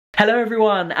Hello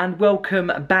everyone and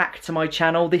welcome back to my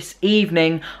channel. This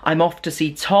evening I'm off to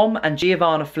see Tom and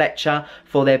Giovanna Fletcher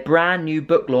for their brand new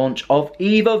book launch of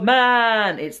Eve of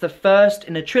Man. It's the first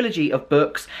in a trilogy of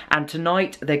books, and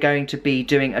tonight they're going to be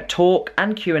doing a talk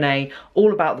and Q&A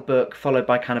all about the book, followed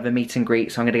by kind of a meet and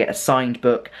greet. So I'm going to get a signed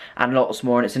book and lots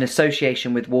more, and it's in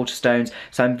association with Waterstones,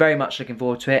 so I'm very much looking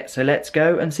forward to it. So let's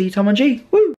go and see Tom and G.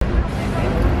 Woo!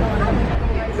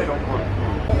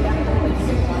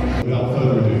 Without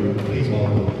further ado, please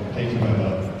welcome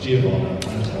Giovanna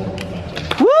and Tom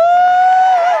Fletcher. Woo!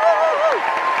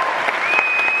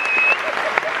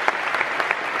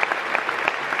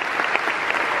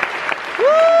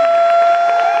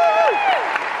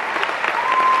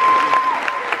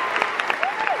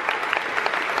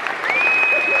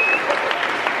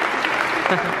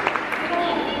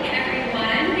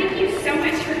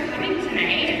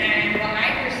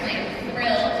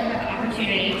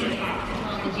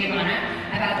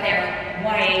 about their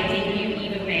YA debut,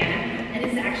 Eve of Man, and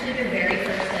this is actually their very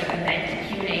first event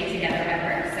Q&A together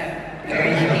ever. So very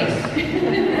nice.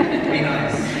 Very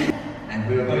nice. And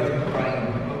we were both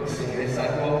writing books, and it's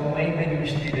like, well, maybe we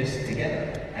should do this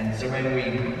together. And so when we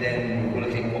then were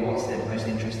looking, well, what's the most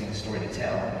interesting story to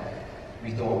tell? We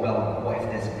thought, well, what if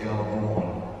there's a girl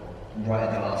born right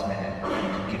at the last minute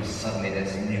and gives suddenly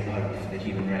there's new hope for the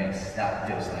human race? That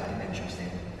feels like an interesting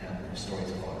story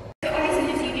to follow.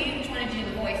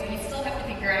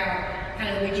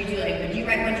 Would you do would you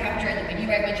write one chapter and then would you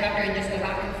write one chapter and just go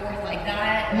back and forth like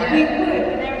that? Yeah. We would,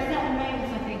 but there are certain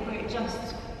moments I think where you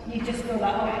just feel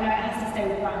like, oh no, it has to stay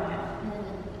with Bram now.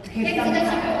 Yeah, because it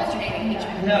doesn't go alternating each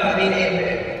other. No, I mean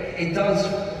it does.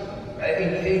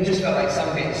 It just felt like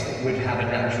some bits would have a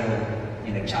natural,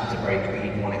 chapter break where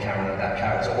you'd want to carry on with that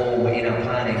character. Or in our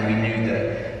planning, we knew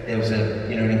that there was an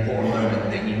important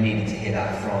moment that you needed to hear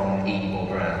that from Eve or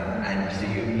Bram, and so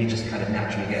you just kind of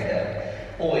naturally get there.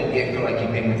 Or you feel like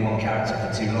you've been with one character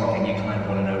for too long and you kind of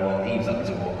want to know what Eve's up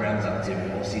to, what Graham's up to,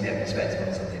 or see their perspective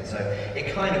on something. So it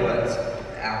kind of works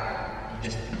out,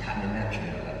 just happening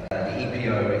naturally like that. The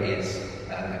EPO is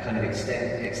a kind of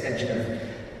extension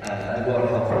of the World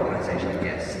Health Organization, I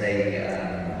guess. They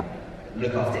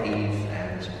look after Eve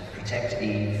and protect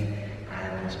Eve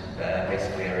and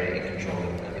basically are in control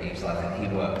of Eve's life, and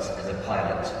he works as a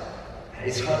pilot.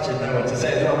 It's hard to know what to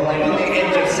say, so I'm like on the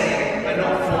edge of saying, but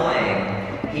not flying.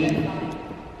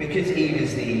 Because Eve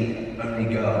is the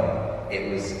only girl, it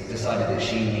was decided that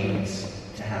she needs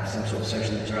to have some sort of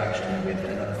social interaction with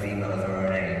another female of her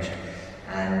own age.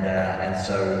 And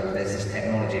so there's this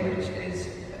technology which is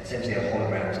essentially a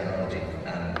hologram technology,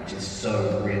 which is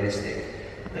so realistic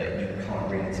that you can't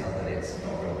really tell that it's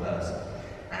not a real person.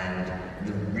 And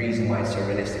the reason why it's so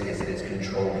realistic is that it's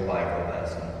controlled by a real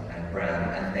person, and Bram,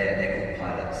 and they're called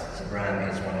pilots. So Bram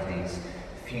is one of these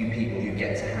few people who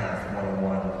get to have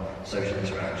one-on-one social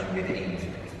interaction with Eve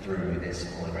through this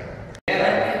hologram.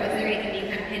 Yeah. Was there anything you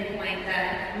kind of pinpoint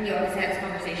that, you obviously had this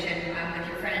conversation with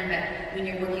your friend, but when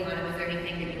you're working on it, was there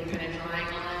anything that you were kind of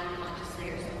drawing on consciously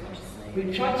or subconsciously?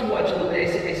 We tried to watch a little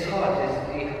bit. It's hard,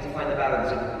 you have to find the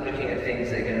balance of looking at things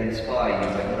that are going to inspire you,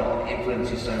 but not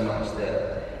influence you so much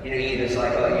that, either it's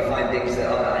like, you find things that,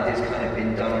 that idea kind of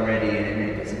been done already, and it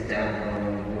really puts it down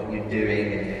on what you're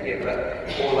doing, or you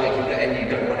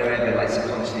don't want to ever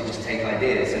subconsciously just take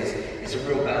ideas. So it's a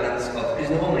real balance of, because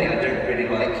normally I don't really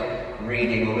like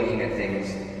reading or looking at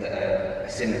things that are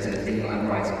similar to the thing that I'm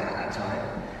writing at that time.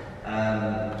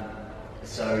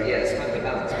 So yeah, it's kind of a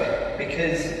balance, but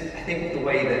because I think the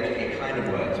way that it kind of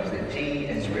works was that G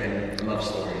has written love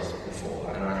stories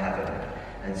before and I haven't,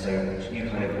 and so you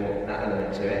kind of brought that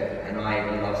element to it, and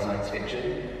I love science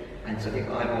fiction, and so I think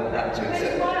I brought that to it. Which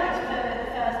is why I actually the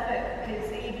first book,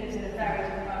 because Eve lives in a very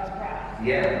different world to Bram,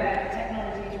 where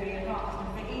technology is really advanced, and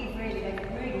for Eve they've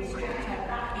really stripped her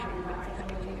back into that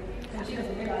technology, so she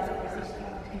doesn't realise it because she's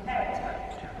trying to compare it to it.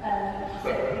 So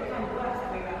it kind of works that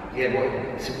way around. Yeah, what I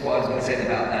was going to say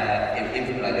about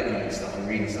looking at stuff and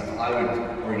reading stuff, I would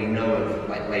already know of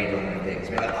Blade Runner and things.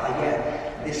 Be like, oh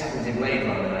yeah, this happens in Blade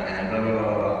Runner and blah blah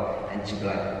blah blah, and she'd be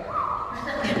like,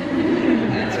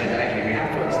 and so actually we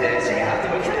have to watch this, and you have to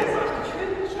watch this.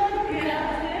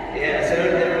 Yeah, so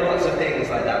there are lots of things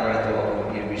like that where I thought,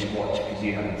 we should watch because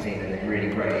you haven't seen it, and they're really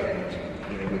great,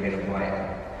 and we're going to write.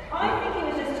 I think it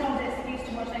was just Tom's excuse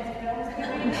to watch later films.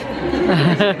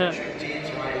 Tricked you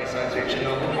into writing a science fiction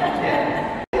novel.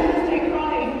 Yeah.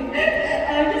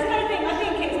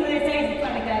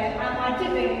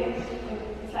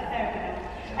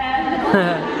 I'm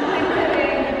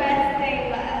doing the best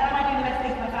thing, I'm doing the best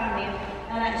thing for my family,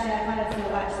 and actually I kind of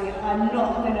feel I'm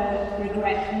not going to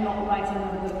regret not writing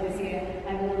another book this year. I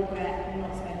will regret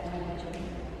not spending time with my children.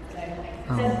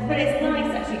 So But it's nice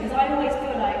actually, because I always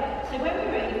feel like, so when we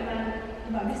were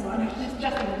well, this one, just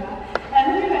thinking about,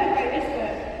 when we wrote this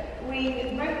book,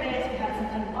 we wrote this, we had some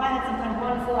kind of, I had some kind of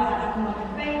wonderful, I had like a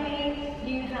baby,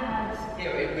 you had...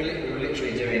 Yeah, we were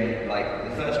literally doing, like,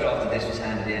 the first draft of this was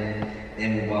handed in,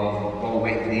 then while we were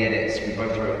waiting for the edits, we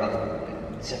both wrote other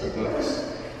separate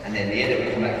books, and then the edit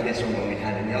would come back for this one when we'd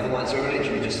hand in the other one, so we were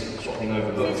literally just swapping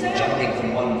over books and jumping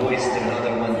from one voice to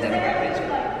another, one demographic.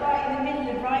 Like, right in the middle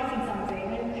of writing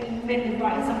something, in the middle of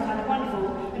writing some kind of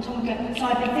wonderful, and Tom would go, so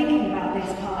I've been thinking about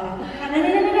this part, and no, say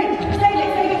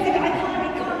it, I can't,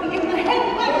 it can't be in my head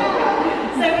right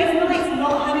now. So it's nice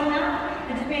not having that,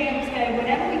 and just being able to go,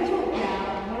 whenever we talk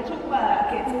now, when we talk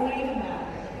work, it's all even that.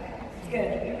 It's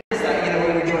good. It's like, you know,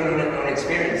 when we're drawing on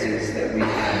experiences that we've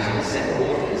had as separate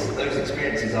authors, those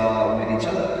experiences are with each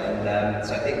other, and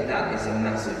so I think that is a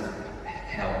massive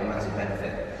help, a massive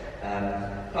benefit.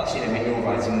 Plus, you know, when you're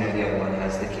writing, you know the other one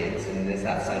has the kids, and there's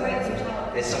that side of it.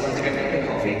 There's someone to go make a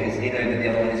coffee because you know that the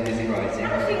other one is busy writing.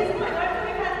 Actually, it's nice. I think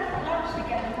we've had lunch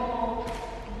together more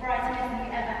writing than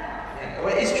we ever have. Yeah,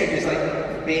 well, it's true because like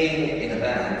being in a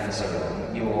band for so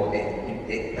long,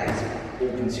 that's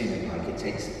all-consuming. Like it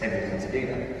takes everything to do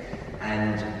that,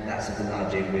 and that's something that I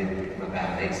do with my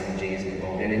bandmates and G is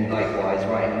involved in. And likewise,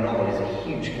 writing a novel is a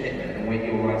huge commitment, and when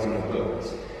you're writing a book,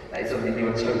 that is something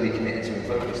you're totally committed to and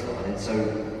focused on, and so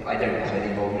I don't have any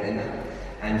involvement in that.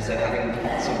 And so having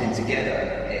something together,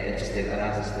 it just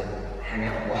allows us to hang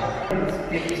out a while.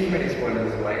 Give too many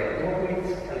spoilers away. What would we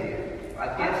tell you?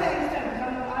 I'm saying stones,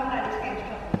 I'm like to get in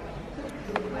trouble.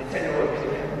 I don't know because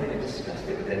we haven't really discussed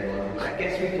it with anyone. I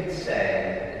guess we could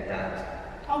say that...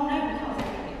 Oh no, we can't say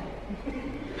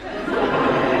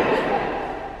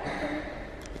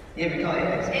Yeah, we can't hear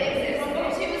it. It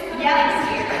exists. It was coming Yeah. next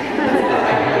year. I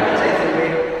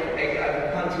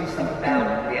can't tell you stuff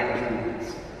about the actual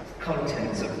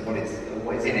contents of what is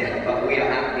in it, but we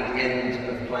are at the end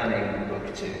of planning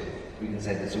book 2. We can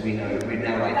say that, so we know, we're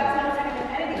now like... That's not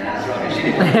saying anything. Nah, that's rubbish.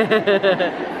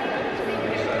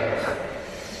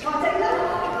 Can't say that.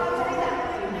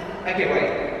 Okay, wait,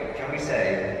 can we say...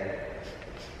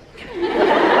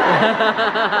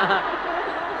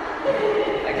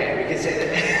 Okay, we can say that...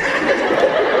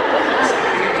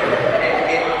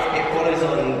 it follows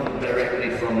on directly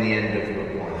from the end of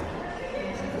book 1.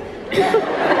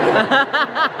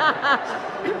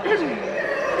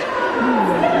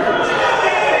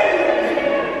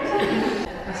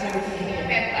 A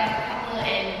couple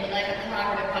in, like a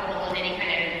collaborative couple in any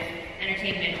kind of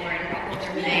entertainment or in pop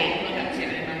culture who they look up to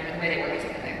and admire the way they work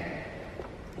together.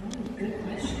 Good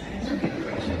question. That's a good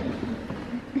question.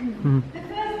 The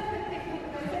first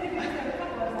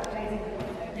couple was like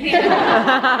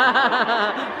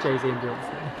Jay-Z and Beyonce. Jay-Z and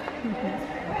Beyonce.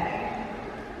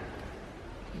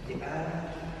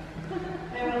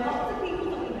 There are lots of people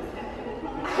that we respect. I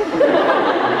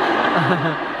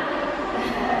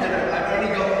don't know, I've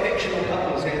only got fictional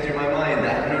couples going through my mind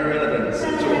that have no relevance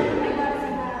at all.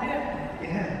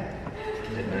 Yeah. I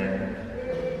don't know.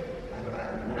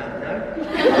 No?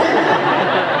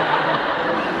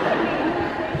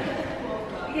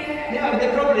 Yeah, I mean,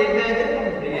 there probably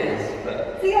is,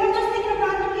 but... See, I'm just thinking of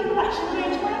random people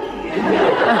actually 20.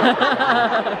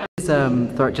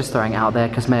 Just throwing it out there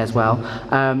because may as well.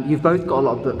 You've both got a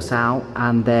lot of books out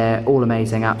and they're all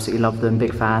amazing, absolutely love them,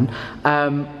 big fan.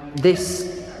 This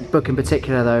book in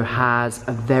particular though has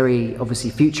a very obviously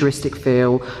futuristic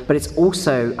feel, but it's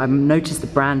also, I've noticed the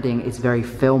branding is very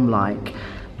film-like.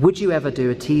 Would you ever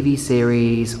do a TV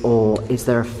series, or is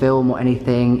there a film or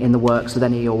anything in the works with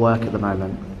any of your work at the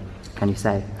moment? Can you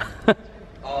say? Of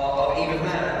Eve of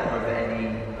Man or of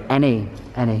any?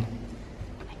 Any.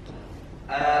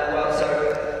 Well, so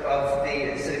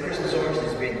the Christmas Horse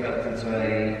has been developed into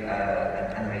an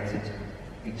animated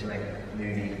feature-length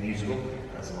movie musical.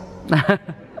 That's a long a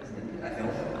film.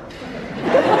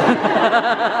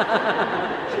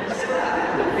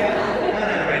 Yeah, an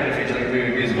animated feature-length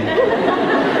movie musical,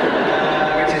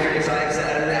 which is really exciting. So,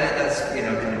 and that's kind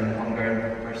of an ongoing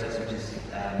process, which is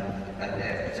I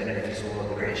don't know if you saw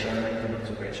The Great Showman. It's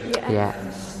a great show. Yeah.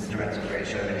 The director of The Great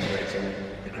Showman is directing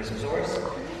The Christmas Horse.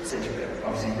 It's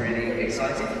obviously really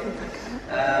exciting.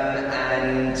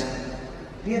 And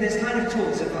yeah, there's kind of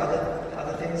talks of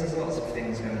other things. There's lots of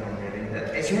things going on really.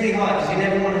 It's really hard because you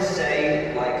never want to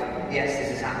say like, yes, this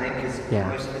is happening, because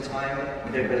most of the time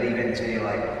you don't believe it until you're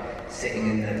like sitting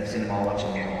in the cinema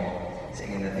watching it, or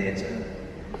sitting in the theatre,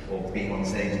 or being on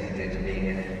stage in the theatre, being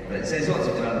in it. But there's lots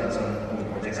of developments on all the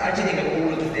projects. I actually think of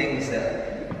all of the things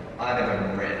that I've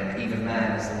ever written, Eve of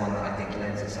Man is the one that I think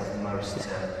lends itself the most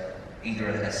to either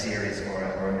a series or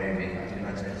a movie. I can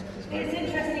imagine it's It's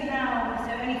interesting how,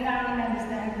 so any family members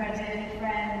that have read it,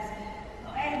 friends,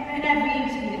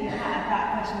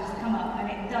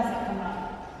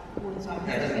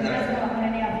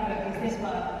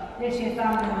 literally a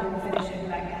family member will finish it and be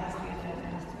like, it has to be a film, it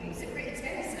has to be. It's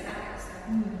very cinematic, so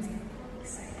it's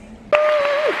exciting.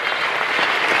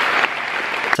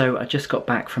 So I just got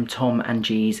back from Tom and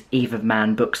G's Eve of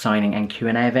Man book signing and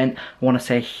Q&A event. I want to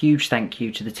say a huge thank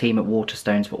you to the team at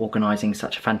Waterstones for organising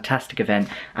such a fantastic event,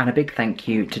 and a big thank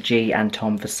you to G and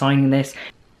Tom for signing this.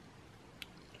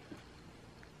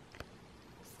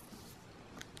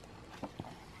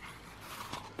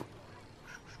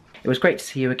 It was great to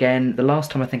see you again. The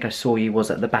last time I think I saw you was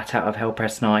at the Bat Out of Hell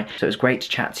Press night, so it was great to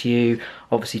chat to you,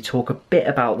 obviously talk a bit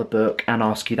about the book and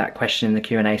ask you that question in the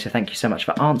Q&A, so thank you so much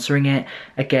for answering it.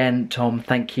 Again, Tom,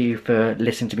 thank you for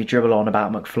listening to me dribble on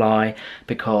about McFly,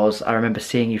 because I remember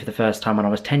seeing you for the first time when I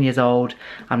was 10 years old.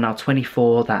 I'm now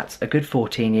 24, that's a good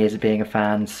 14 years of being a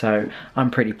fan, so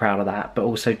I'm pretty proud of that. But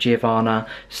also Giovanna,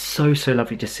 so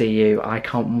lovely to see you. I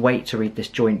can't wait to read this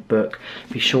joint book.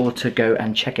 Be sure to go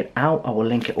and check it out. I will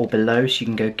link it all below so you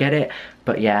can go get it.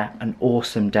 But yeah, an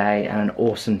awesome day and an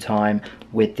awesome time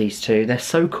with these two. They're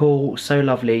so cool, so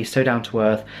lovely, so down to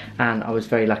earth, and I was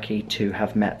very lucky to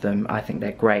have met them. I think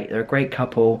they're great. They're a great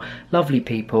couple, lovely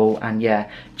people, and yeah,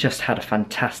 just had a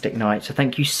fantastic night. So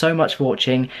thank you so much for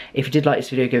watching. If you did like this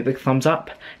video, give it a big thumbs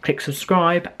up, click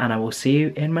subscribe, and I will see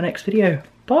you in my next video.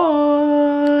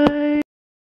 Bye!